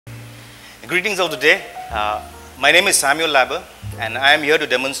Greetings of the day. My name is Samuel LABHER, and I am here to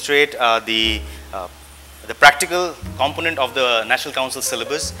demonstrate the practical component of the National Council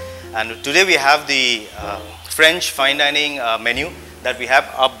syllabus. And today we have the French fine dining menu that we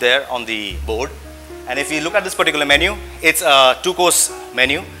have up there on the board. And if you look at this particular menu, it's a two-course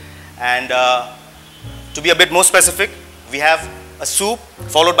menu. And to be a bit more specific, we have a soup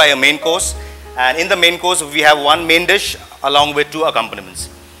followed by a main course. And in the main course, we have one main dish along with two accompaniments.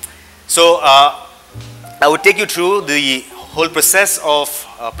 So I would take you through the whole process of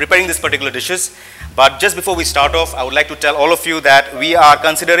preparing these particular dishes. But just before we start off, I would like to tell all of you that we are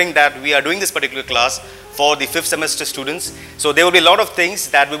considering that we are doing this particular class for the 5th semester students. So there will be a lot of things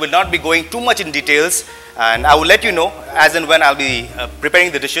that we will not be going too much in details. And I will let you know as and when I'll be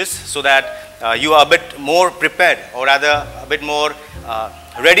preparing the dishes so that you are a bit more prepared, or rather a bit more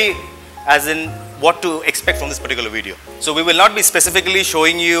ready as in what to expect from this particular video. So we will not be specifically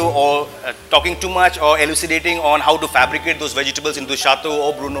showing you or talking too much or elucidating on how to fabricate those vegetables into chateau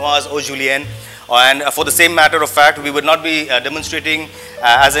or brunoise or julienne. And for the same matter of fact, we would not be demonstrating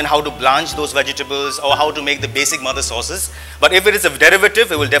as in how to blanch those vegetables or how to make the basic mother sauces. But if it is a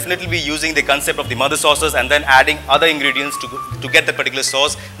derivative, we will definitely be using the concept of the mother sauces and then adding other ingredients to get the particular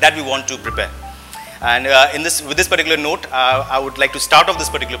sauce that we want to prepare. And with this particular note, I would like to start off this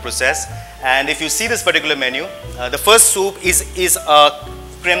particular process. And if you see this particular menu, the first soup is a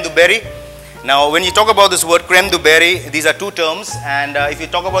crème de berry. Now, when you talk about this word crème de berry, these are two terms. And if you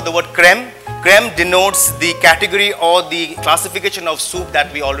talk about the word crème denotes the category or the classification of soup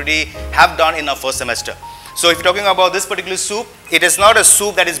that we already have done in our first semester. So if you're talking about this particular soup, it is not a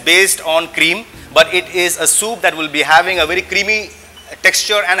soup that is based on cream, but it is a soup that will be having a very creamy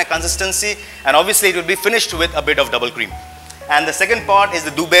texture and a consistency, and obviously it will be finished with a bit of double cream. And the second part is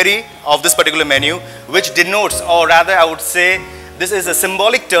the douberry of this particular menu, which denotes, or rather I would say this is a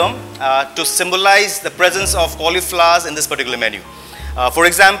symbolic term to symbolize the presence of cauliflowers in this particular menu. For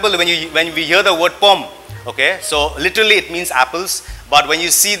example, when we hear the word pomme, okay, so literally it means apples, but when you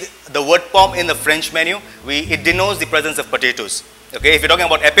see the word pomme in the French menu, it denotes the presence of potatoes. Okay, if you're talking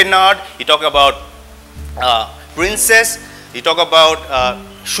about épinard, you talk about princess, you talk about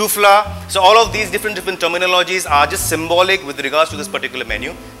choufla. So all of these different terminologies are just symbolic with regards to this particular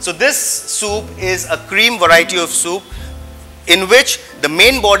menu. So this soup is a cream variety of soup in which the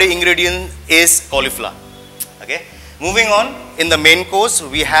main body ingredient is cauliflower. Okay. Moving on, in the main course,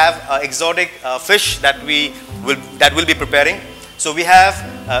 we have exotic fish that will be preparing. So we have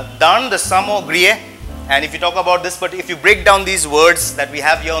done the saumon grillé, and if you talk about this, but if you break down these words that we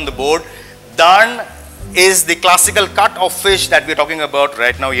have here on the board, done is the classical cut of fish that we're talking about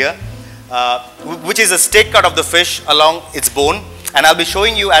right now here, which is a steak cut of the fish along its bone. And I'll be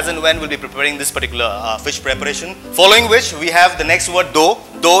showing you as and when we'll be preparing this particular fish preparation. Following which, we have the next word, dough.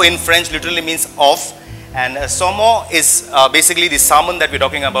 Dough in French literally means off. And saumon is basically the salmon that we're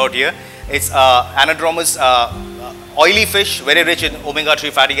talking about here. It's anadromous oily fish, very rich in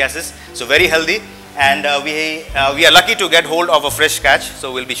omega-3 fatty acids, so very healthy. And we are lucky to get hold of a fresh catch,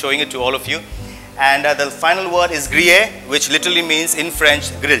 so we'll be showing it to all of you. And the final word is grillé, which literally means in French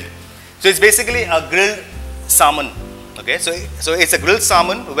grilled. So it's basically a grilled salmon. Okay, so it's a grilled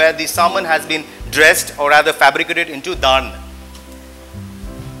salmon where the salmon has been dressed or rather fabricated into daan.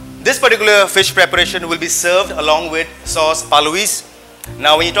 This particular fish preparation will be served along with sauce paloise.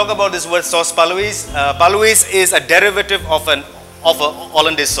 Now, when you talk about this word sauce paloise, paloise is a derivative of a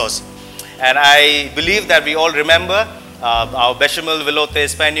hollandaise sauce, and I believe that we all remember our bechamel, velouté,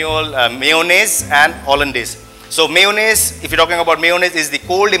 espagnol, mayonnaise and hollandaise. So mayonnaise, if you're talking about mayonnaise, is the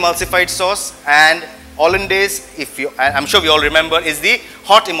cold emulsified sauce, and hollandaise, I'm sure we all remember, is the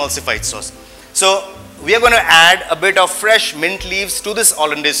hot emulsified sauce. So we are going to add a bit of fresh mint leaves to this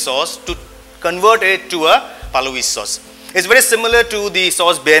hollandaise sauce to convert it to a paloise sauce. It's very similar to the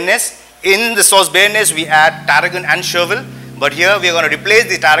sauce béarnaise. In the sauce béarnaise, we add tarragon and chervil, but here we are going to replace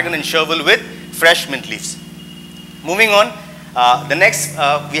the tarragon and chervil with fresh mint leaves. Moving on, the next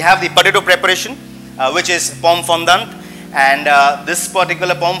we have the potato preparation, which is pomme fondant, and this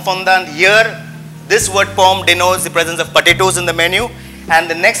particular pomme fondant here, this word pomme denotes the presence of potatoes in the menu, and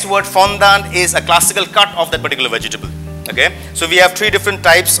the next word fondant is a classical cut of that particular vegetable. Okay, so we have three different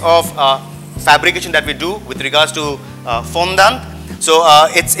types of fabrication that we do with regards to fondant. So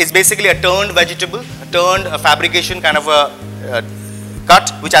it's basically a turned vegetable, a turned fabrication kind of a cut,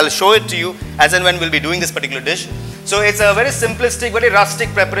 which I'll show it to you as and when we'll be doing this particular dish. So it's a very simplistic, very rustic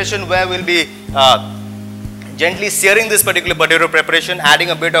preparation where we'll be gently searing this particular potato preparation, adding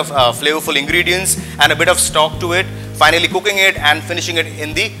a bit of flavorful ingredients and a bit of stock to it, finally cooking it and finishing it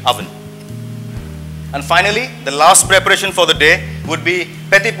in the oven. And finally, the last preparation for the day would be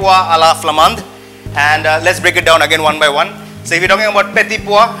petit pois à la flamande. And let's break it down again one by one. So if you're talking about petit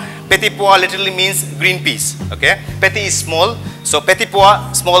pois literally means green peas. Okay, petit is small, so petit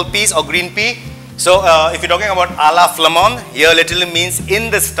pois, small peas or green pea. So if you're talking about à la flamande, here literally means in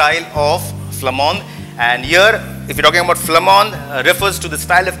the style of flamande. And here, if you're talking about flamande, refers to the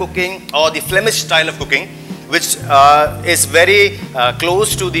style of cooking or the Flemish style of cooking, which is very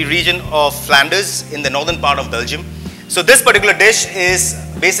close to the region of Flanders in the northern part of Belgium. So this particular dish is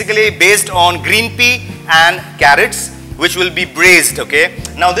basically based on green pea and carrots, which will be braised. Okay.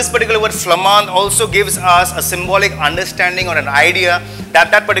 Now this particular word flamande also gives us a symbolic understanding or an idea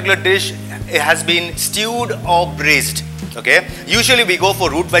that that particular dish has been stewed or braised. Okay. Usually we go for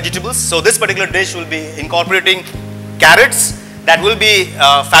root vegetables. So this particular dish will be incorporating carrots that will be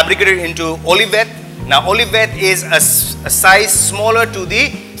fabricated into olivette. Now olivette is a size smaller to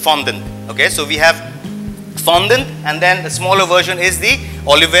the fondant. Okay. So we have fondant, and then the smaller version is the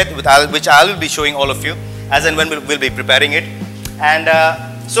olivette, which I will be showing all of you as and when we'll be preparing it. And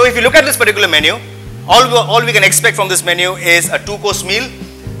so if you look at this particular menu, all we can expect from this menu is a 2-course meal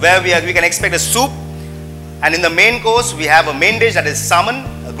where we can expect a soup, and in the main course we have a main dish that is salmon,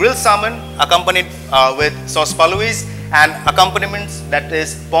 a grilled salmon accompanied with sauce paloise, and accompaniments that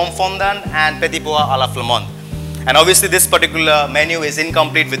is pomme fondant and petit pois à la flamande. And obviously this particular menu is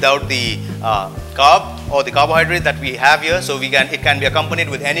incomplete without the carb or the carbohydrate that we have here. So it can be accompanied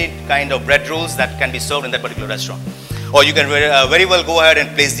with any kind of bread rolls that can be served in that particular restaurant. Or you can very well go ahead and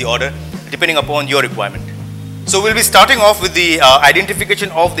place the order depending upon your requirement. So we'll be starting off with the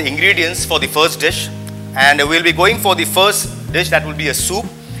identification of the ingredients for the first dish. And we'll be going for the first dish, that will be a soup,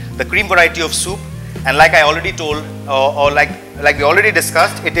 the cream variety of soup. And like I already told, or like we already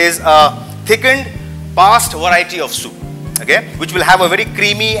discussed, it is a thickened past variety of soup, okay, which will have a very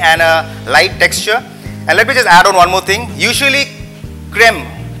creamy and a light texture. And let me just add on one more thing. Usually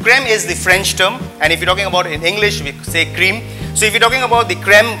crème is the French term, and if you're talking about in English we say cream. So if you're talking about the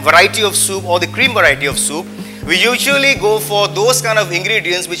crème variety of soup or the cream variety of soup, we usually go for those kind of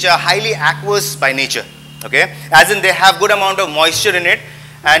ingredients which are highly aqueous by nature, okay, as in they have good amount of moisture in it.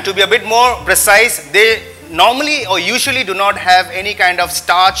 And to be a bit more precise, they normally or usually do not have any kind of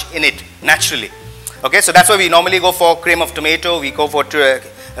starch in it naturally. Okay, so that's why we normally go for cream of tomato, we go for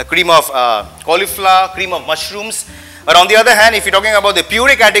a cream of cauliflower, cream of mushrooms. But on the other hand, if you're talking about the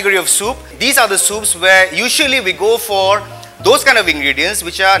puree category of soup, these are the soups where usually we go for those kind of ingredients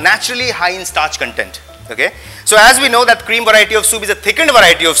which are naturally high in starch content. Okay, so as we know that cream variety of soup is a thickened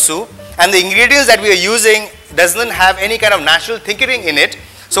variety of soup, and the ingredients that we are using doesn't have any kind of natural thickening in it.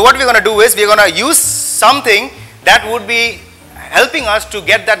 So what we're going to do is we're going to use something that would be helping us to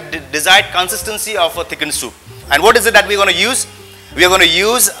get that desired consistency of a thickened soup. And what is it that we're going to use? We are going to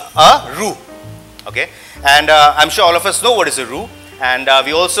use a roux. Okay, and I'm sure all of us know what is a roux, and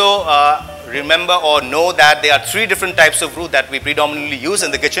we also remember or know that there are 3 different types of roux that we predominantly use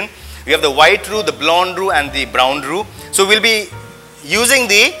in the kitchen. We have the white roux, the blonde roux, and the brown roux. So we'll be using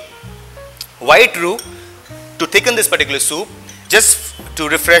the white roux to thicken this particular soup. Just to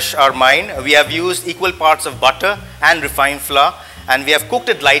refresh our mind, we have used equal parts of butter and refined flour, and we have cooked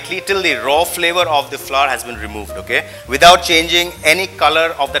it lightly till the raw flavor of the flour has been removed, okay, without changing any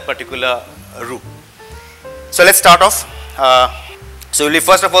color of that particular roux. So let's start off. So we'll be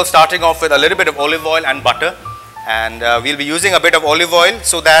first of all starting off with a little bit of olive oil and butter, and we'll be using a bit of olive oil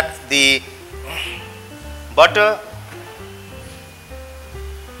so that the butter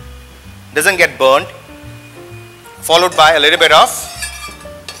doesn't get burnt, followed by a little bit of,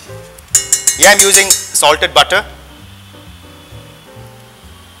 I'm using salted butter.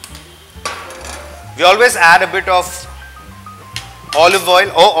 We always add a bit of olive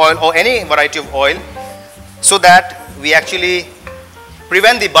oil or any variety of oil so that we actually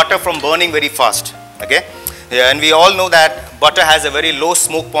prevent the butter from burning very fast. Okay, and we all know that butter has a very low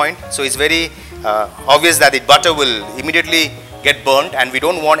smoke point, so it's very obvious that the butter will immediately get burnt, and we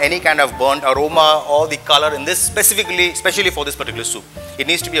don't want any kind of burnt aroma or the color in this especially for this particular soup. It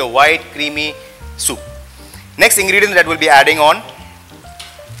needs to be a white creamy soup. Next ingredient that we'll be adding on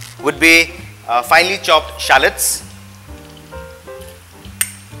would be finely chopped shallots.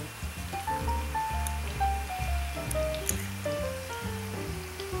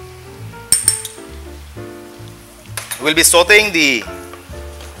 We'll be sauteing the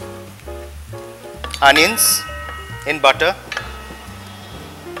onions in butter,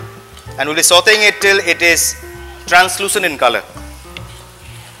 and we'll be sauteing it till it is translucent in color.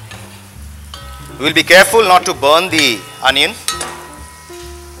 We will be careful not to burn the onion.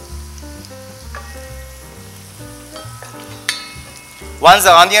 Once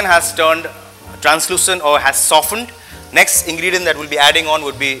the onion has turned translucent or has softened, next ingredient that we'll be adding on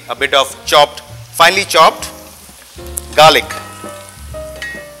would be a bit of finely chopped garlic.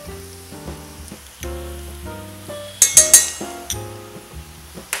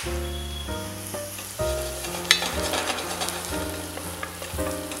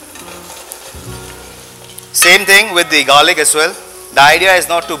 Same thing with the garlic as well. The idea is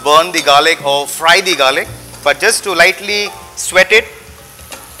not to burn the garlic or fry the garlic, but just to lightly sweat it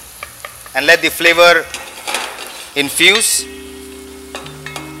and let the flavor infuse.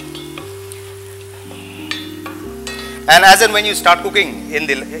 And as and when you start cooking in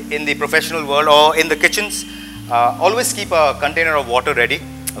the professional world or in the kitchens, always keep a container of water ready.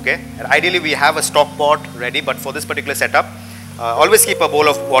 Okay, and ideally we have a stock pot ready, but for this particular setup, always keep a bowl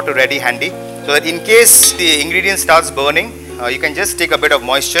of water ready handy, so that in case the ingredient starts burning, you can just take a bit of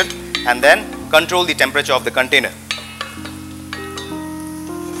moisture and then control the temperature of the container.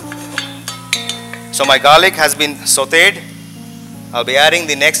 So my garlic has been sauteed. I'll be adding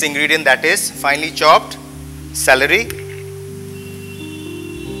the next ingredient, that is finely chopped celery.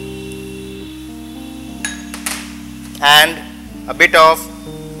 And a bit of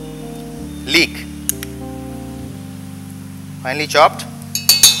leek. Finely chopped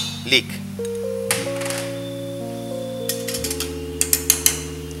leek.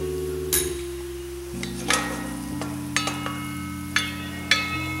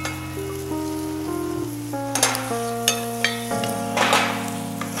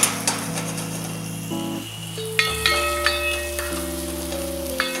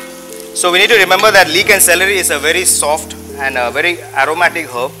 So we need to remember that leek and celery is a very soft and a very aromatic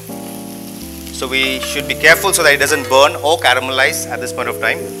herb. So we should be careful so that it doesn't burn or caramelize at this point of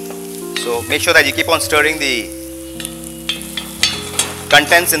time. So make sure that you keep on stirring the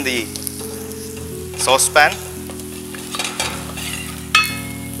contents in the saucepan.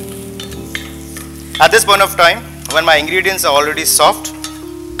 At this point of time, when my ingredients are already soft,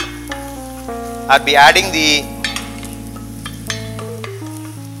 I'll be adding the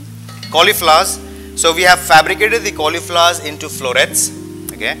cauliflowers. So we have fabricated the cauliflowers into florets,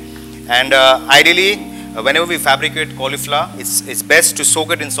 okay, and ideally whenever we fabricate cauliflower, it's best to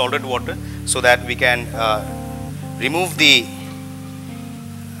soak it in salted water so that we can remove the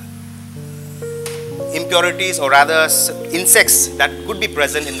impurities or rather insects that could be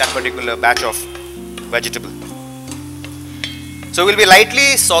present in that particular batch of vegetable. So we'll be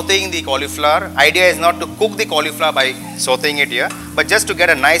lightly sauteing the cauliflower. Idea is not to cook the cauliflower by sauteing it here, but just to get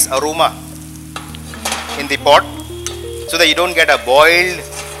a nice aroma in the pot so that you don't get a boiled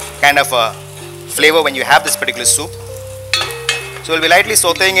kind of a flavor when you have this particular soup. So we'll be lightly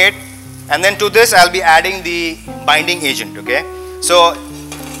sauteing it, and then to this I'll be adding the binding agent, okay. So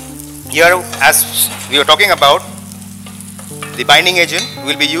here, as we were talking about the binding agent,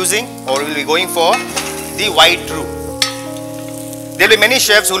 we'll be using or we'll be going for the white roux. There will be many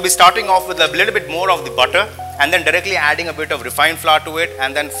chefs who will be starting off with a little bit more of the butter and then directly adding a bit of refined flour to it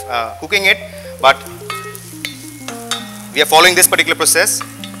and then cooking it. But we are following this particular process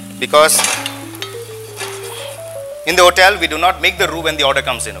because in the hotel we do not make the roux when the order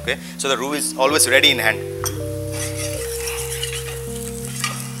comes in, okay. So the roux is always ready in hand.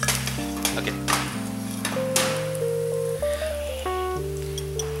 Okay.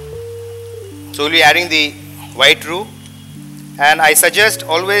 So we'll be adding the white roux. And I suggest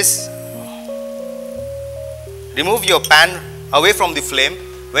always remove your pan away from the flame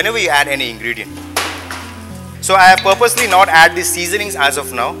whenever you add any ingredient. So I have purposely not add the seasonings as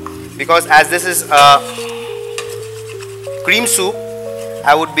of now, because as this is a cream soup,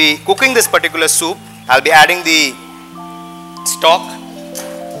 I would be cooking this particular soup. I'll be adding the stock.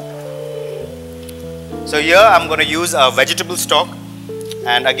 So here I'm going to use a vegetable stock,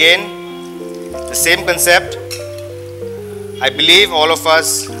 and again the same concept. I believe all of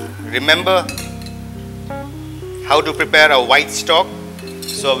us remember how to prepare a white stock.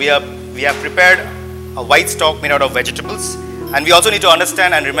 So we have prepared a white stock made out of vegetables, and we also need to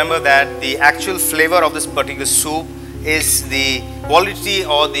understand and remember that the actual flavor of this particular soup is the quality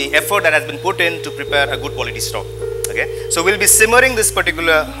or the effort that has been put in to prepare a good quality stock. Okay, so we'll be simmering this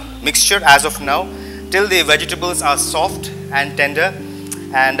particular mixture as of now till the vegetables are soft and tender,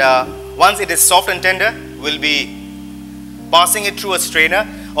 and once it is soft and tender, we'll be passing it through a strainer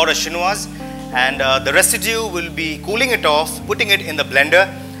or a chinoise, and the residue will be cooling it off, putting it in the blender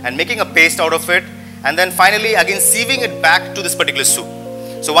and making a paste out of it, and then finally again sieving it back to this particular soup.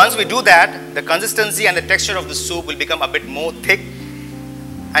 So once we do that, the consistency and the texture of the soup will become a bit more thick,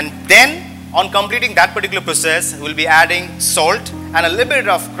 and then on completing that particular process, we'll be adding salt and a little bit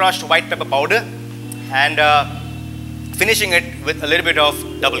of crushed white pepper powder and finishing it with a little bit of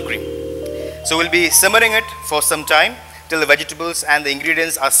double cream. So we'll be simmering it for some time till the vegetables and the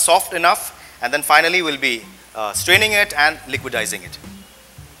ingredients are soft enough, and then finally we'll be straining it and liquidizing it.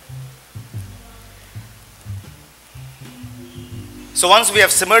 So once we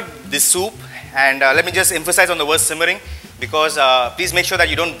have simmered this soup, and let me just emphasize on the word simmering, because please make sure that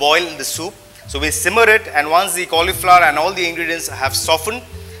you don't boil the soup. So we simmer it, and once the cauliflower and all the ingredients have softened,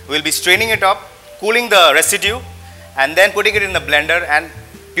 we'll be straining it up, cooling the residue, and then putting it in the blender and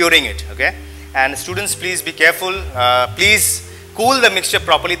pureeing it. Okay? And students, please be careful. Please cool the mixture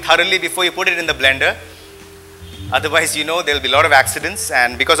properly, thoroughly before you put it in the blender. Otherwise, you know, there will be a lot of accidents,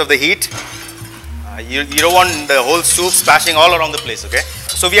 and because of the heat, you don't want the whole soup splashing all around the place. Okay?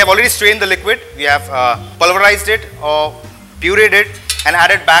 So we have already strained the liquid. We have pulverized it or pureed it and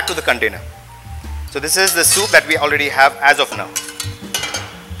added back to the container. So this is the soup that we already have as of now.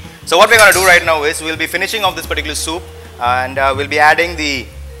 So what we're going to do right now is we'll be finishing off this particular soup, and we'll be adding the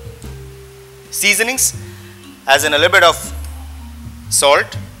seasonings, as in a little bit of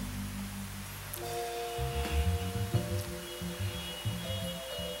salt,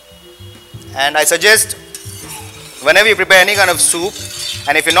 and I suggest whenever you prepare any kind of soup,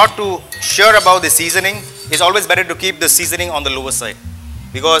 and if you're not too sure about the seasoning, it's always better to keep the seasoning on the lower side,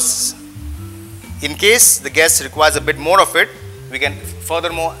 because in case the guest requires a bit more of it, we can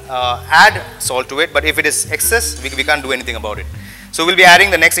furthermore add salt to it, but if it is excess, we can't do anything about it. So we'll be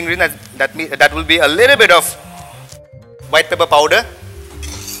adding the next ingredient, that will be a little bit of white pepper powder,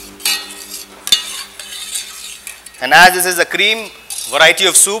 and as this is a cream variety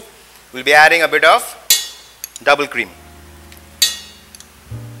of soup, we'll be adding a bit of double cream.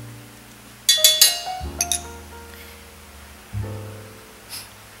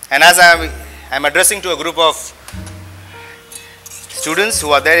 And as I'm addressing to a group of students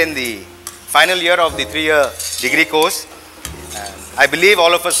who are there in the final year of the 3-year degree course, I believe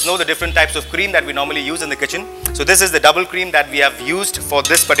all of us know the different types of cream that we normally use in the kitchen. So this is the double cream that we have used for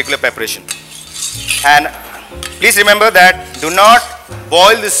this particular preparation. And please remember that do not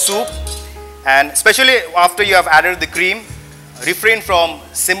boil this soup, and especially after you have added the cream, refrain from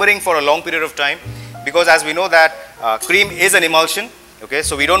simmering for a long period of time, because as we know that cream is an emulsion. Okay,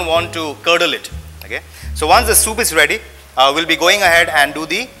 so we don't want to curdle it. Okay, so once the soup is ready, we'll be going ahead and do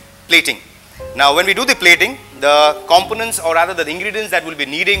the plating. Now when we do the plating, the components, or rather the ingredients that we'll be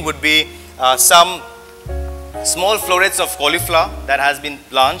needing would be some small florets of cauliflower that has been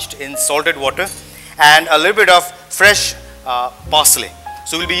blanched in salted water, and a little bit of fresh parsley.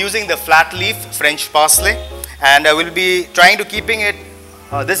 So we'll be using the flat leaf French parsley, and we'll be trying to keeping it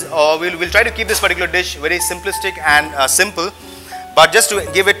we'll try to keep this particular dish very simplistic and simple, but just to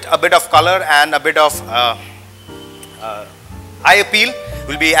give it a bit of color and a bit of eye appeal,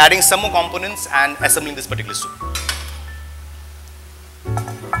 we'll be adding some more components and assembling this particular soup.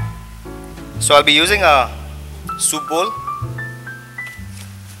 So I'll be using a soup bowl.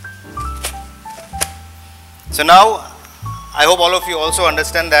 So now I hope all of you also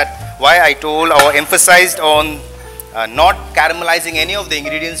understand that why I told or emphasized on not caramelizing any of the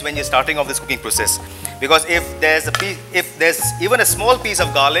ingredients when you're starting off this cooking process. Because if there's even a small piece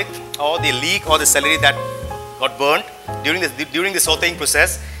of garlic or the leek or the celery that got burnt during the sauteing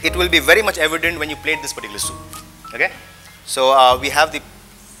process, it will be very much evident when you plate this particular soup. Okay, so we have the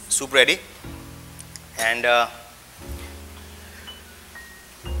soup ready, and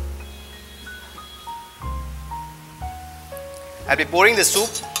I'll be pouring the soup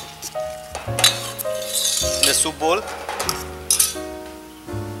in the soup bowl.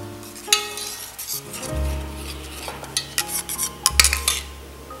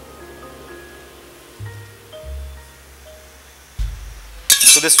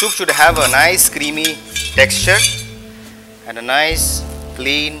 So the soup should have a nice creamy texture and a nice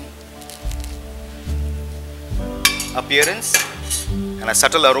clean appearance and a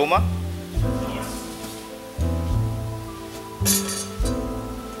subtle aroma.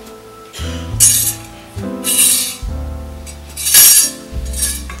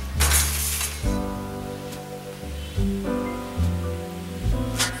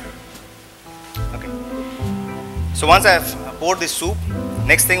 Okay. So once I have poured the soup,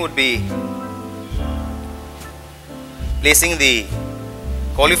 next thing would be placing the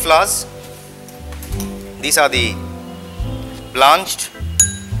cauliflowers. These are the blanched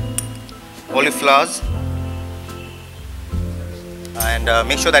cauliflowers, and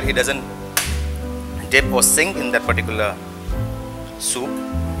make sure that it doesn't dip or sink in that particular soup.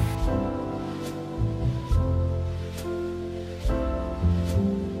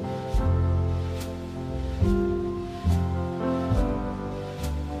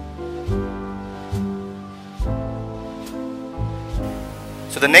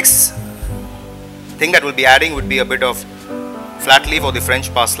 So the next thing that we'll be adding would be a bit of flat leaf or the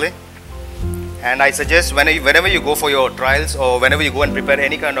French parsley. And I suggest whenever you go for your trials or whenever you go and prepare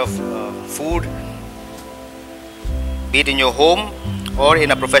any kind of food, be it in your home or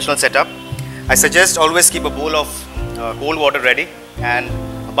in a professional setup, I suggest always keep a bowl of cold water ready and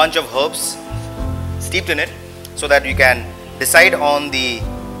a bunch of herbs steeped in it, so that you can decide on the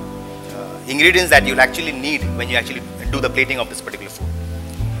ingredients that you'll actually need when you actually do the plating of this particular food.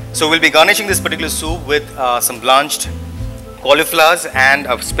 So we'll be garnishing this particular soup with some blanched cauliflowers and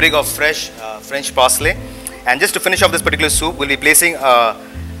a sprig of fresh French parsley. And just to finish off this particular soup, we'll be placing a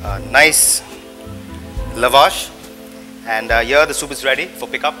nice lavash. And here the soup is ready for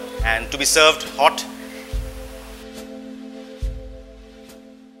pickup and to be served hot.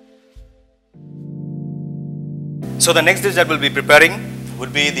 So the next dish that we'll be preparing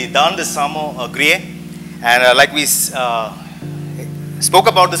would be the daan de salmon grillé. And like we spoke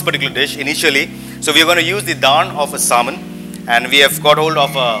about this particular dish initially, so we are going to use the daan of a salmon, and we have got hold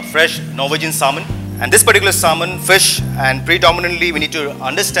of a fresh Norwegian salmon. And this particular salmon fish, and predominantly we need to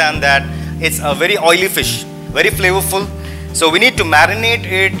understand that it's a very oily fish, very flavorful. So we need to marinate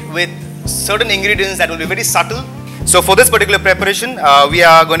it with certain ingredients that will be very subtle. So for this particular preparation, we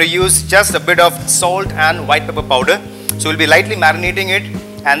are going to use just a bit of salt and white pepper powder. So we'll be lightly marinating it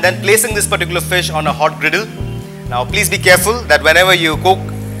and then placing this particular fish on a hot griddle. Now please be careful that whenever you cook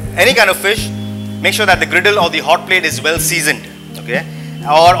any kind of fish, make sure that the griddle or the hot plate is well seasoned. Okay?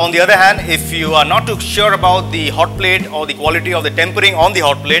 Or on the other hand, if you are not too sure about the hot plate or the quality of the tempering on the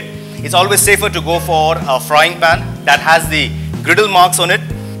hot plate, it's always safer to go for a frying pan that has the griddle marks on it.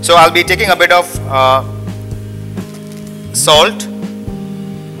 So I'll be taking a bit of salt,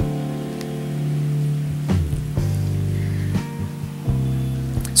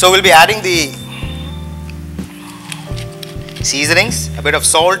 so we'll be adding the seasonings, a bit of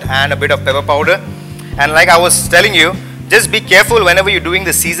salt and a bit of pepper powder. And like I was telling you, just be careful whenever you're doing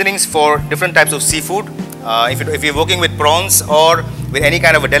the seasonings for different types of seafood. If you're working with prawns or with any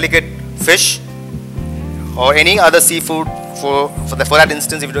kind of a delicate fish or any other seafood, for that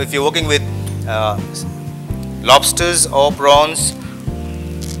instance, if you're working with lobsters or prawns,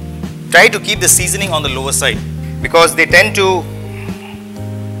 try to keep the seasoning on the lower side, because they tend to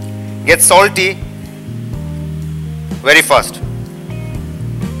get salty very fast.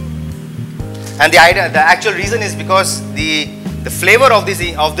 And the actual reason is because the flavor of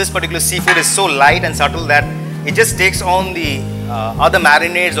this particular seafood is so light and subtle that it just takes on the other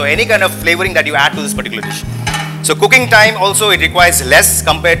marinades or any kind of flavoring that you add to this particular dish. So cooking time also, it requires less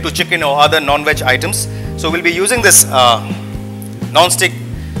compared to chicken or other non-veg items. So we'll be using this non-stick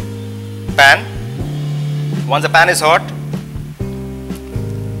pan. Once the pan is hot,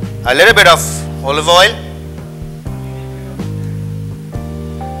 a little bit of olive oil,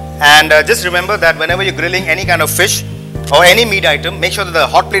 and just remember that whenever you're grilling any kind of fish or any meat item, make sure that the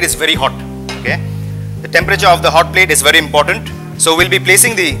hot plate is very hot. Okay, the temperature of the hot plate is very important. So we'll be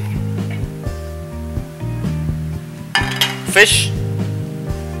placing the fish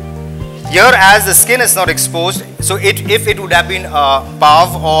here, as the skin is not exposed. So if it would have been a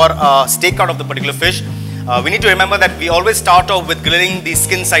pav or a steak cut of the particular fish, we need to remember that we always start off with grilling the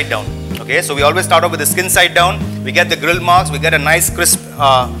skin side down. Okay, so we always start off with the skin side down. We get the grill marks, we get a nice crisp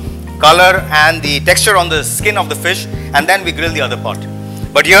color and the texture on the skin of the fish, and then we grill the other part.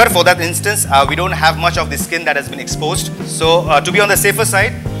 But here, for that instance, we don't have much of the skin that has been exposed. So to be on the safer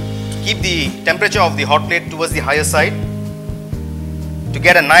side, keep the temperature of the hot plate towards the higher side to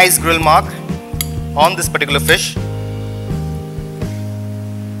get a nice grill mark on this particular fish.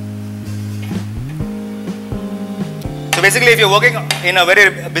 So basically, if you're working in a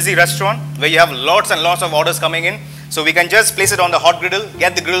very busy restaurant where you have lots and lots of orders coming in, so we can just place it on the hot griddle,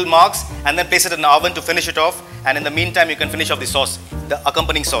 get the grill marks, and then place it in the oven to finish it off. And in the meantime, you can finish off the sauce, the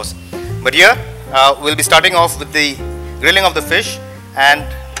accompanying sauce. But here, we'll be starting off with the grilling of the fish, and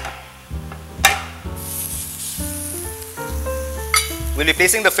we'll be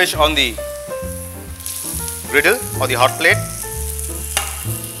placing the fish on the griddle or the hot plate.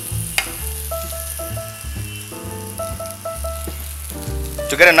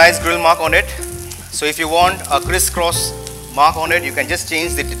 To get a nice grill mark on it. So if you want a crisscross mark on it, you can just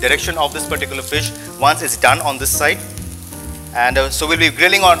change the direction of this particular fish once it's done on this side. And so we'll be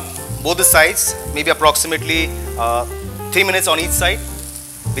grilling on both the sides, maybe approximately 3 minutes on each side,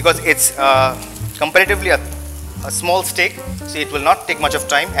 because it's comparatively a small steak, so it will not take much of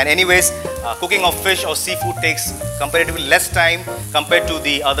time. And anyways, cooking of fish or seafood takes comparatively less time compared to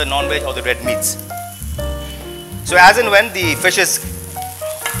the other non-veg or the red meats. So as and when the fish is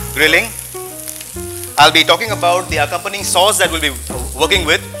grilling, I'll be talking about the accompanying sauce that we'll be working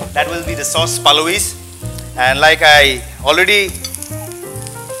with. that will be the sauce palois. And like I already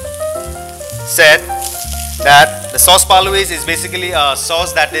said, that the sauce palois is basically a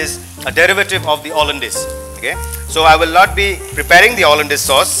sauce that is a derivative of the hollandaise. Okay, so I will not be preparing the hollandaise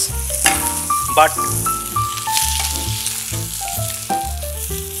sauce, but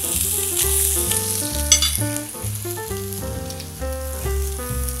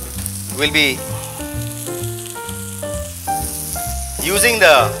will be using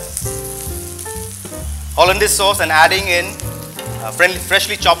the hollandaise sauce and adding in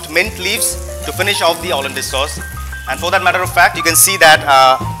freshly chopped mint leaves to finish off the hollandaise sauce. And for that matter of fact, you can see that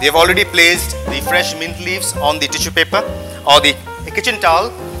we have already placed the fresh mint leaves on the tissue paper or the kitchen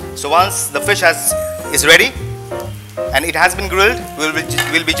towel. So once the fish is ready and it has been grilled,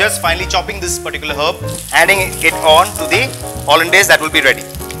 we'll be just finely chopping this particular herb, adding it on to the hollandaise that will be ready.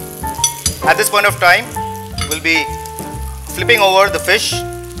 At this point of time, we'll be flipping over the fish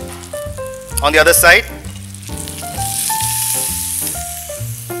on the other side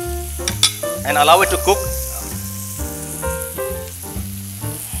and allow it to cook.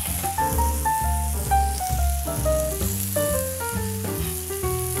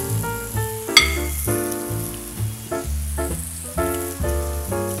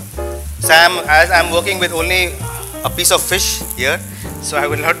 So as I'm working with only a piece of fish here, so I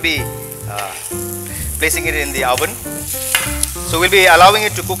will not be placing it in the oven. So we'll be allowing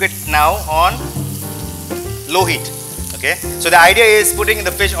it to cook it now on low heat. Okay, so the idea is putting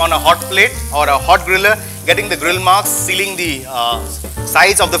the fish on a hot plate or a hot griller, getting the grill marks, sealing the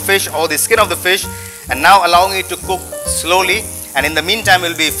sides of the fish or the skin of the fish, and now allowing it to cook slowly. And in the meantime,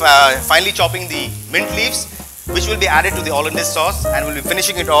 we'll be finely chopping the mint leaves, which will be added to the hollandaise sauce, and we'll be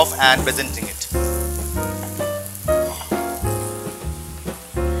finishing it off and presenting it.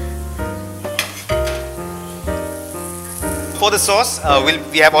 For the sauce,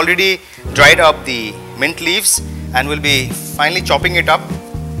 we have already dried up the mint leaves and we'll be finely chopping it up.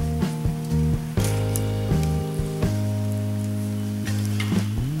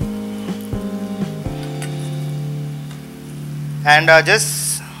 And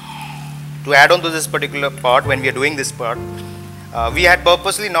just to add on to this particular part, when we are doing this part, we had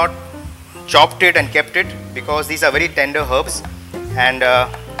purposely not chopped it and kept it because these are very tender herbs, and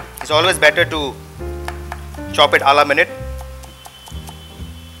it's always better to chop it a la minute.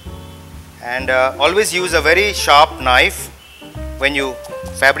 And always use a very sharp knife when you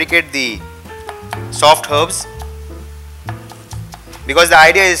fabricate the soft herbs, because the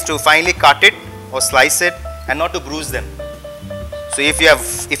idea is to finely cut it or slice it and not to bruise them. So if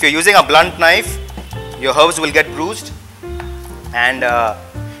you're using a blunt knife, your herbs will get bruised and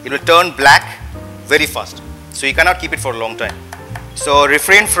it will turn black very fast. So you cannot keep it for a long time. So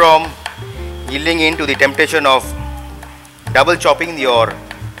refrain from yielding into the temptation of double chopping your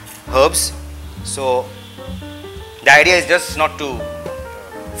herbs. So the idea is just not to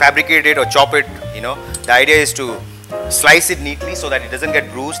fabricate it or chop it, The idea is to slice it neatly so that it doesn't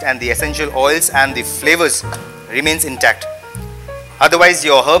get bruised and the essential oils and the flavors remains intact. Otherwise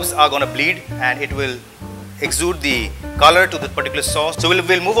your herbs are going to bleed and it will exude the color to the particular sauce. So we'll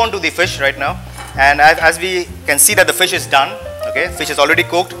move on to the fish right now, and as we can see that the fish is done. Okay, fish is already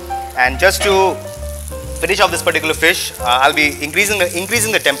cooked, and just to finish off this particular fish, I'll be increasing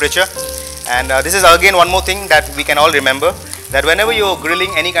the temperature. And this is again one more thing that we can all remember, that whenever you're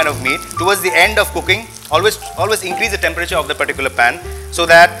grilling any kind of meat, towards the end of cooking, always increase the temperature of the particular pan so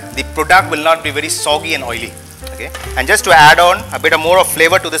that the product will not be very soggy and oily. Okay, and just to add on a bit more of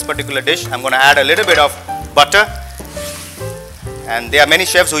flavor to this particular dish, I'm going to add a little bit of butter. And there are many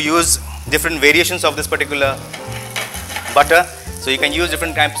chefs who use different variations of this particular butter. So you can use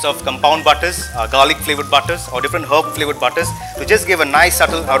different types of compound butters, garlic flavored butters or different herb flavored butters to just give a nice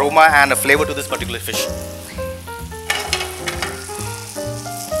subtle aroma and a flavor to this particular fish.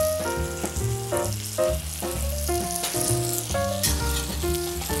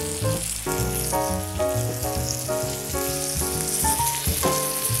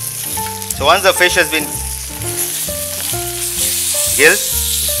 So once the fish has been grilled,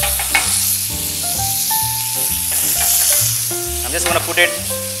 I'm just going to put it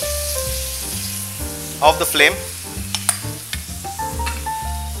off the flame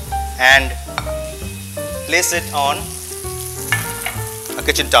and place it on a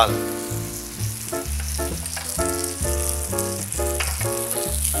kitchen towel.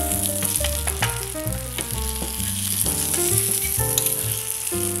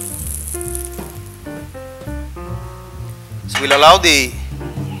 So we'll allow the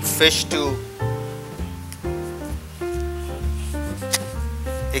fish to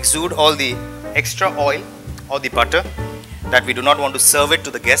exude all the extra oil or the butter, that we do not want to serve it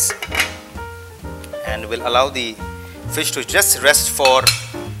to the guests, and we'll allow the fish to just rest for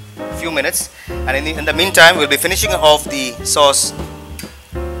a few minutes. And in the meantime, we'll be finishing off the sauce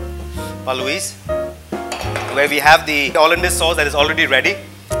Louise, where we have the hollandaise sauce that is already ready.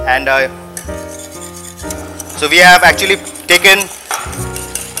 And so we have actually taken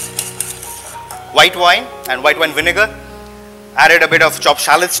white wine and white wine vinegar, added a bit of chopped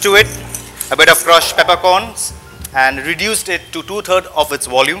shallots to it, a bit of crushed peppercorns, and reduced it to 2/3 of its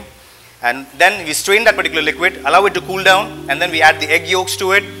volume. And then we strain that particular liquid, allow it to cool down, and then we add the egg yolks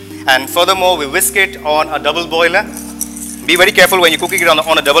to it. And furthermore, we whisk it on a double boiler. Be very careful when you're cooking it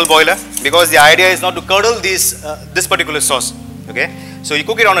on a double boiler, because the idea is not to curdle this particular sauce. Okay, so you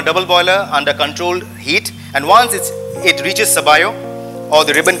cook it on a double boiler under controlled heat, and once it reaches sabayo or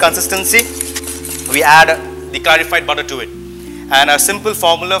the ribbon consistency, we add the clarified butter to it. And a simple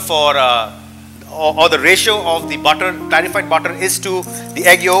formula for or the ratio of the butter, clarified butter, is to the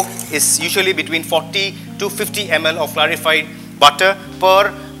egg yolk is usually between 40 to 50 ml of clarified butter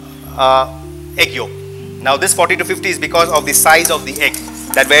per egg yolk. Now this 40 to 50 is because of the size of the egg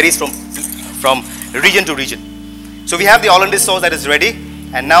that varies from region to region. So we have the hollandaise sauce that is ready,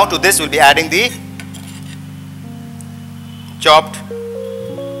 and now to this we'll be adding the chopped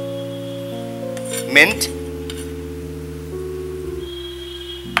mint,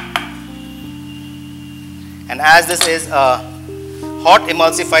 and as this is a hot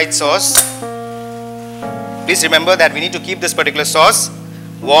emulsified sauce, please remember that we need to keep this particular sauce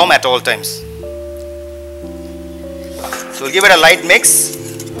warm at all times. So we'll give it a light mix,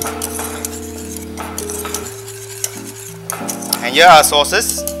 and here our sauce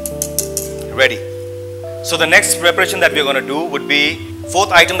is ready. So the next preparation that we're going to do would be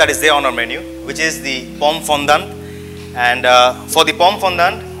fourth item that is there on our menu, which is the pomme fondant. And for the pomme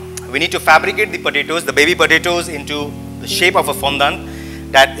fondant, we need to fabricate the potatoes, the baby potatoes, into the shape of a fondant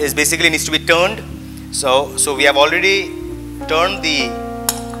that is basically needs to be turned. So we have already turned the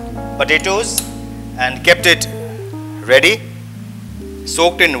potatoes and kept it ready,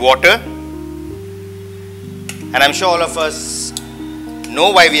 soaked in water. And I'm sure all of us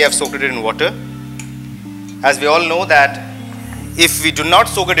know why we have soaked it in water. As we all know that if we do not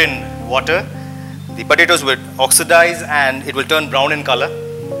soak it in water, the potatoes will oxidize and it will turn brown in color,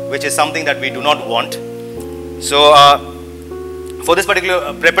 which is something that we do not want. So for this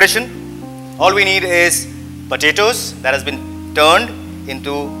particular preparation, all we need is potatoes that has been turned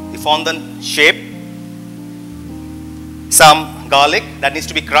into the fondant shape, some garlic that needs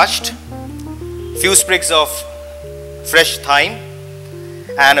to be crushed, few sprigs of fresh thyme,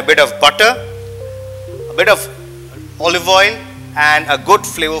 and a bit of butter, a bit of olive oil, and a good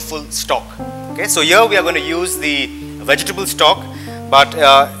flavorful stock. Okay, so here we are going to use the vegetable stock, but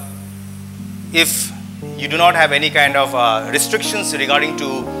if you do not have any kind of restrictions regarding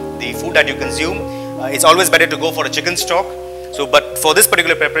to the food that you consume, it's always better to go for a chicken stock. So, but for this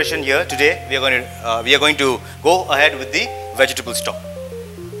particular preparation here today, we are going to go ahead with the vegetable stock.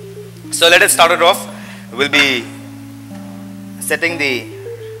 So let us start it off. We'll be setting the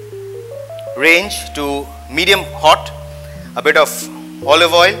range to medium hot, a bit of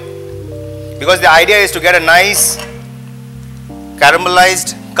olive oil, because the idea is to get a nice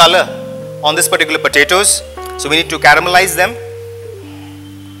caramelized color on this particular potatoes. So we need to caramelize them,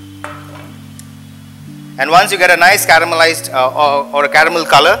 and once you get a nice caramelized or a caramel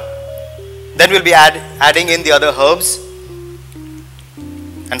color, then we'll be adding in the other herbs,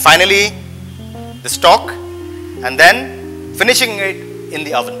 and finally the stock, and then finishing it in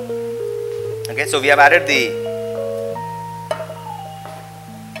the oven. Okay, so we have added the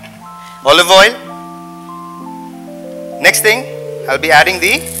olive oil. Next thing, I'll be adding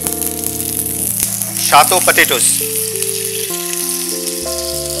the chateau potatoes.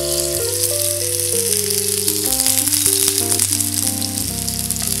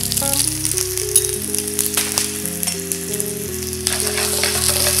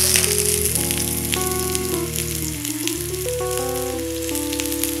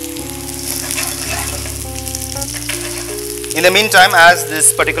 In the meantime, as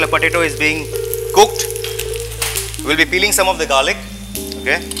this particular potato is being cooked, we'll be peeling some of the garlic,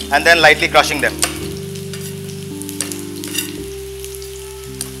 okay, and then lightly crushing them.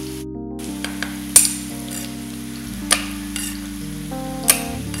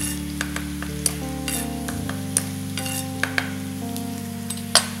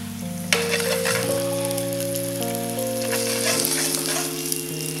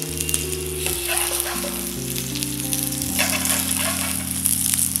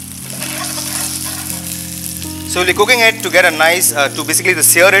 So we'll be cooking it to get a nice, to basically to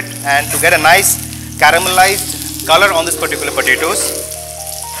sear it and to get a nice caramelized color on this particular potatoes.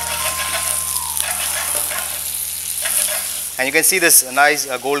 And you can see this nice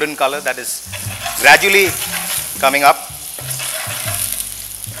golden color that is gradually coming up.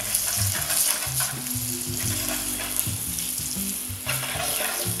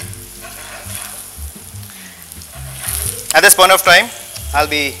 At this point of time, I'll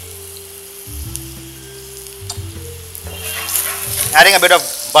be adding a bit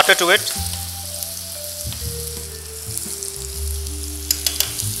of butter to it.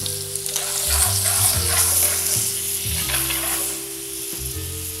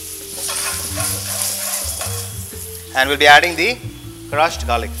 And we'll be adding the crushed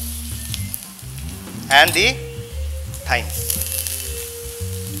garlic and the thyme.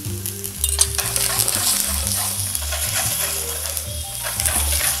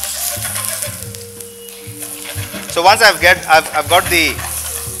 So once I've got the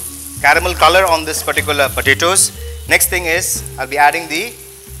caramel color on this particular potatoes, next thing is I'll be adding the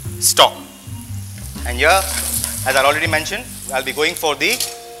stock. And here, as I already mentioned, I'll be going for the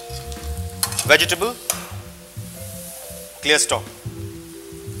vegetable clear stock.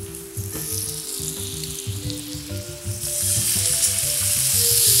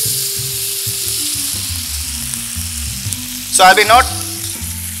 So I'll be not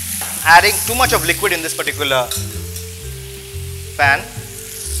adding too much of liquid in this particular pan,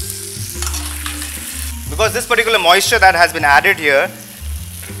 because this particular moisture that has been added here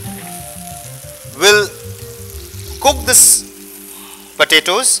will cook this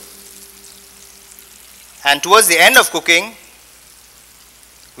potatoes, and towards the end of cooking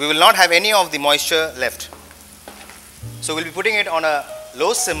we will not have any of the moisture left. So we'll be putting it on a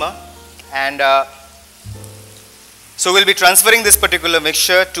low simmer, and so we'll be transferring this particular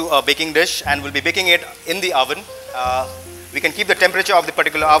mixture to a baking dish, and we'll be baking it in the oven. We can keep the temperature of the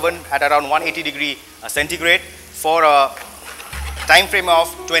particular oven at around 180 degree centigrade for a time frame of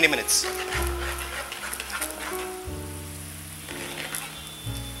 20 minutes.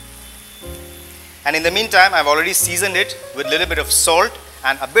 And in the meantime, I've already seasoned it with a little bit of salt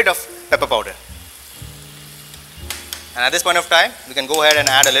and a bit of pepper powder. And at this point of time, we can go ahead and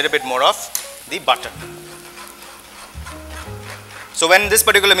add a little bit more of the butter. So when this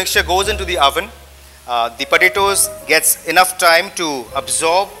particular mixture goes into the oven, the potatoes gets enough time to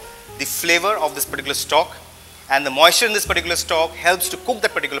absorb the flavor of this particular stock, and the moisture in this particular stock helps to cook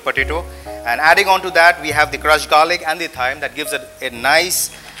that particular potato. And adding on to that, we have the crushed garlic and the thyme that gives it a nice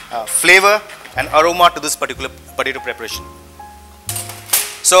flavor and aroma to this particular potato preparation.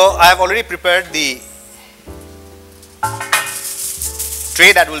 So I have already prepared the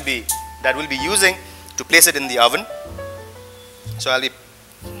tray that we'll be using to place it in the oven. So I'll be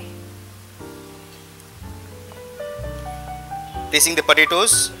placing the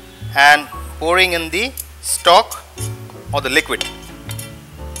potatoes and pouring in the stock or the liquid.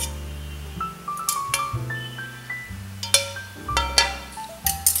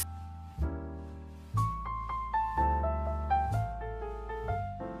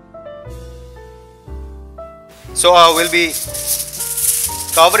 So we'll be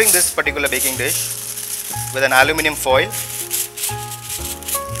covering this particular baking dish with an aluminium foil.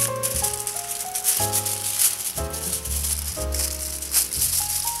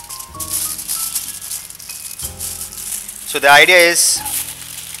 So the idea is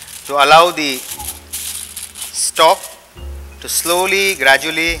to allow the stock to slowly,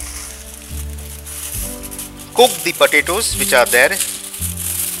 gradually cook the potatoes which are there,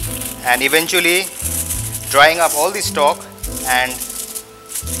 and eventually drying up all the stock and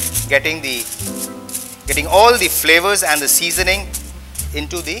getting all the flavors and the seasoning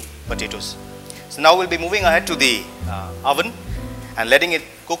into the potatoes. So now we'll be moving ahead to the oven and letting it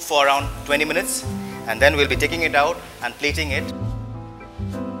cook for around 20 minutes, and then we'll be taking it out and plating it.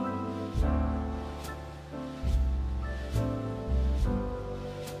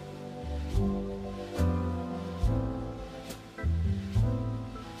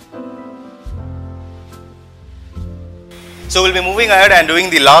 So we'll be moving ahead and doing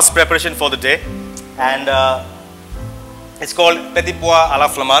the last preparation for the day, and it's called petit pois à la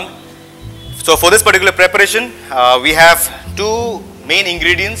flamande. So for this particular preparation, we have two main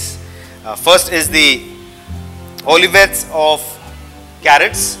ingredients. First is the olivettes of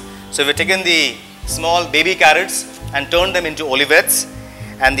carrots. So we've taken the small baby carrots and turned them into olivettes,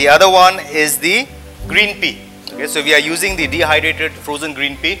 and the other one is the green pea. Okay, so we are using the dehydrated frozen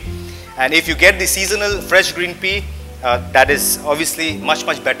green pea, and if you get the seasonal fresh green pea, that is obviously much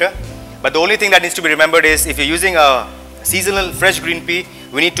better. But the only thing that needs to be remembered is if you're using a seasonal fresh green pea,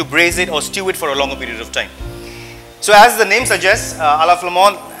 we need to braise it or stew it for a longer period of time. So as the name suggests, a la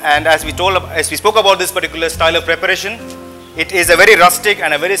flamand, and as we spoke about this particular style of preparation, it is a very rustic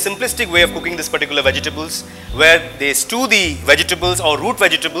and a very simplistic way of cooking this particular vegetables, where they stew the vegetables or root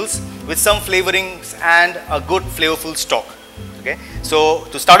vegetables with some flavorings and a good flavorful stock. Okay. So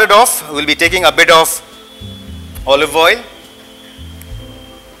to start it off, we'll be taking a bit of olive oil,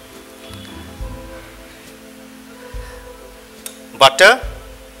 butter,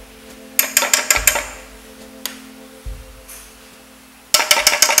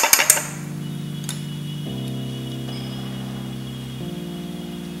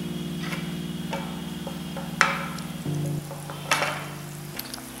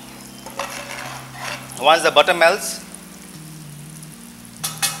 once the butter melts,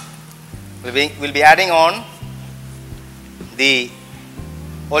 we'll be adding on the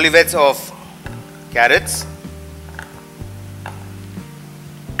olivettes of carrots,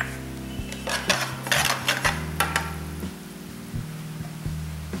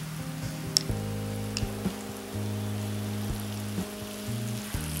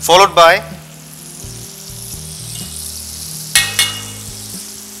 followed by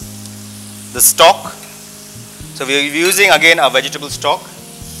the stock. So we are using again a vegetable stock,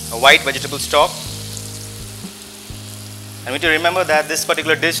 a white vegetable stock. And we need to remember that this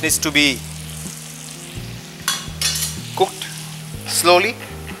particular dish needs to be cooked slowly.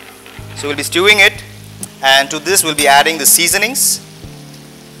 So we'll be stewing it, and to this we'll be adding the seasonings,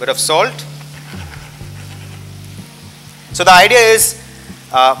 bit of salt. So the idea is,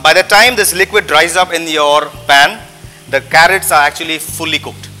 by the time this liquid dries up in your pan, the carrots are actually fully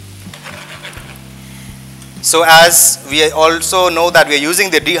cooked. So as we also know that we are using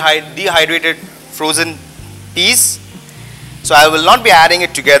the dehydrated frozen peas, so I will not be adding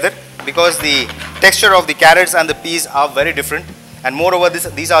it together because the texture of the carrots and the peas are very different, and moreover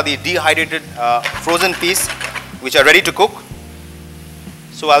these are the dehydrated frozen peas which are ready to cook.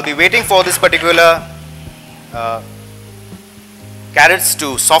 So I'll be waiting for this particular carrots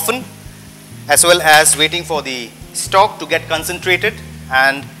to soften, as well as waiting for the stock to get concentrated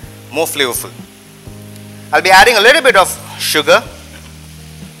and more flavorful. I'll be adding a little bit of sugar.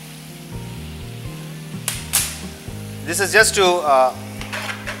 This is just to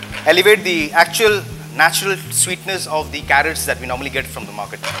elevate the actual natural sweetness of the carrots that we normally get from the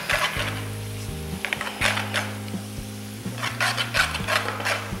market.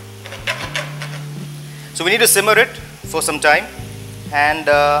 So we need to simmer it for some time, and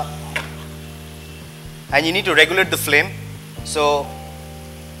you need to regulate the flame. So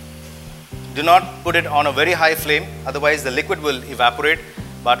do not put it on a very high flame, otherwise the liquid will evaporate,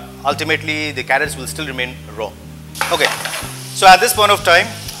 but ultimately the carrots will still remain raw. Okay, so at this point of time,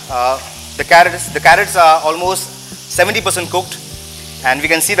 the carrots are almost 70% cooked, and we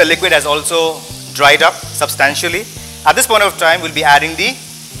can see the liquid has also dried up substantially. At this point of time, we'll be adding the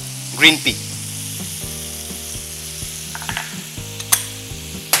green pea.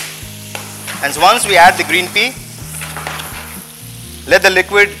 And so once we add the green pea, let the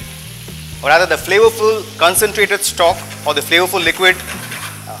liquid, or rather the flavorful concentrated stock or the flavorful liquid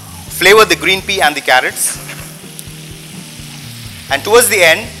flavor the green pea and the carrots. And towards the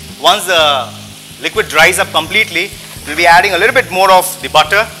end, once the liquid dries up completely, we'll be adding a little bit more of the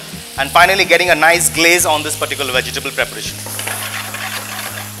butter, and finally getting a nice glaze on this particular vegetable preparation.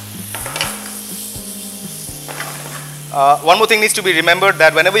 One more thing needs to be remembered,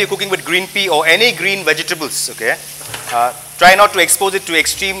 that whenever you're cooking with green pea or any green vegetables, okay, try not to expose it to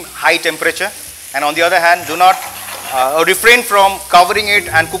extreme high temperature, and on the other hand, do not refrain from covering it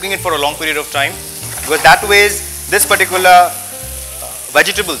and cooking it for a long period of time, because that way this particular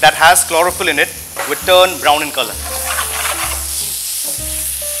vegetable that has chlorophyll in it would turn brown in color.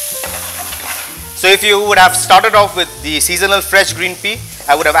 So if you would have started off with the seasonal fresh green pea,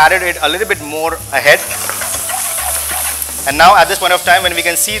 I would have added it a little bit more ahead. And now at this point of time, when we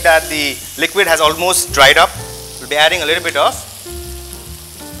can see that the liquid has almost dried up, we'll be adding a little bit of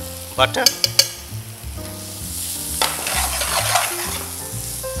butter.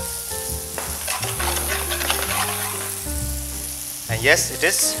 And yes, it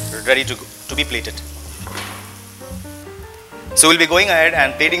is ready to be plated. So we'll be going ahead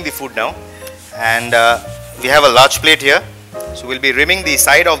and plating the food now. And we have a large plate here. So we'll be rimming the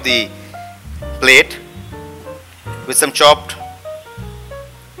side of the plate with some chopped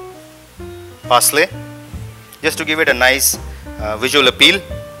parsley, just to give it a nice visual appeal.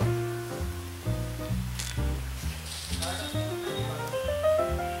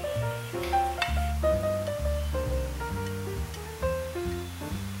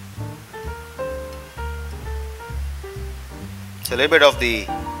 So a little bit of the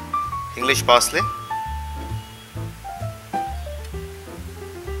English parsley.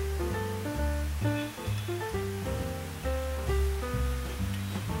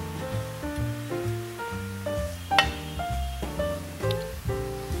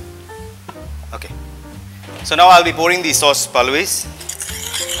 Okay. So now I'll be pouring the sauce palwis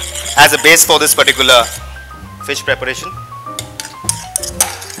as a base for this particular fish preparation.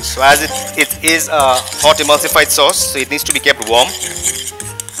 So as it is a hot emulsified sauce, so it needs to be kept warm.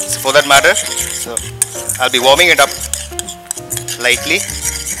 So for that matter, so I'll be warming it up lightly.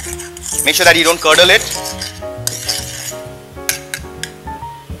 Make sure that you don't curdle it.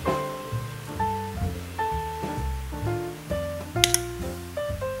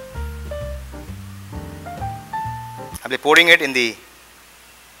 I'll be pouring it in the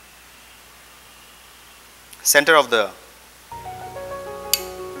center of the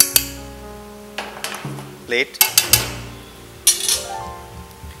plate.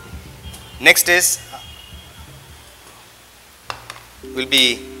 Next is we'll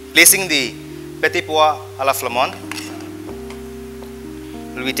be placing the petit pois à la flamande.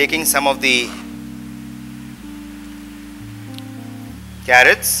 We'll be taking some of the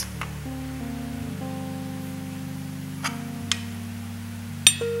carrots,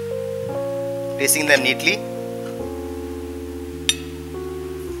 placing them neatly.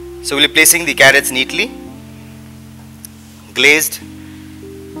 So we'll be placing the carrots neatly, glazed,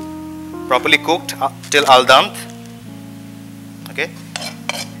 properly cooked till al dente. Okay.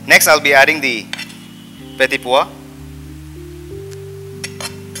 Next I'll be adding the petit pois.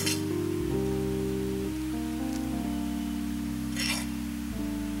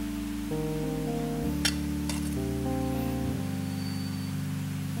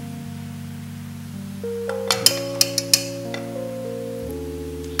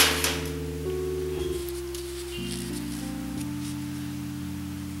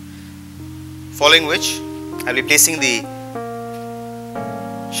 Following which, I'll be placing the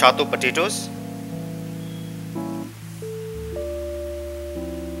chateau potatoes.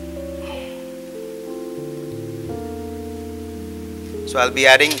 So I'll be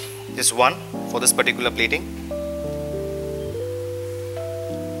adding this one for this particular plating.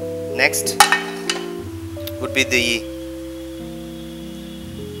 Next would be the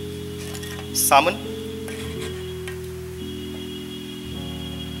salmon.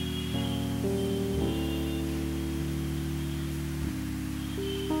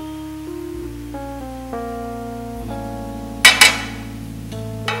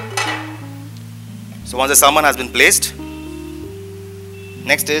 So once the salmon has been placed,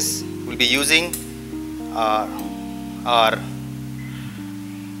 next is we'll be using our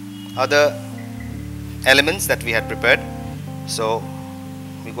other elements that we had prepared. So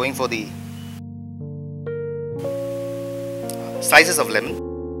we're going for the slices of lemon,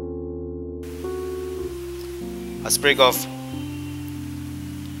 a sprig of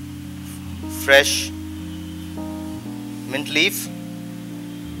fresh mint leaf,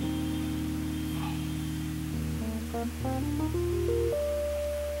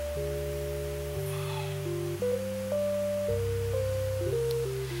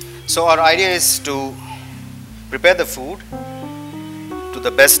 so our idea is to prepare the food to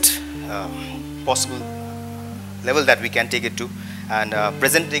the best possible level that we can take it to, and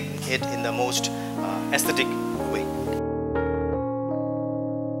presenting it in the most aesthetic way.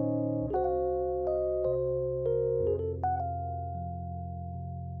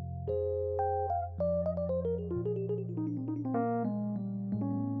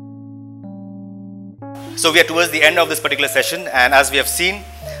 So we are towards the end of this particular session, and as we have seen,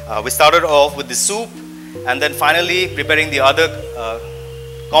 we started off with the soup and then finally preparing the other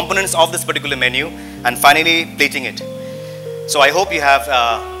components of this particular menu and finally plating it. So I hope you have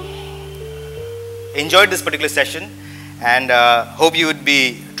enjoyed this particular session, and hope you would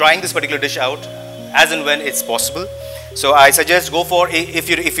be trying this particular dish out as and when it's possible. So I suggest go for,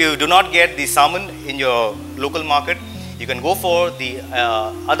 if you do not get the salmon in your local market, you can go for the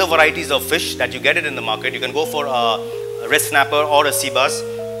other varieties of fish that you get it in the market. You can go for a red snapper or a sea bass,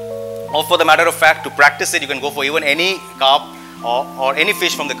 or for the matter of fact, to practice it, you can go for even any carp or any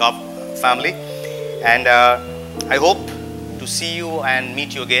fish from the carp family. And I hope to see you and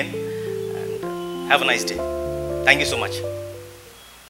meet you again, and have a nice day. Thank you so much.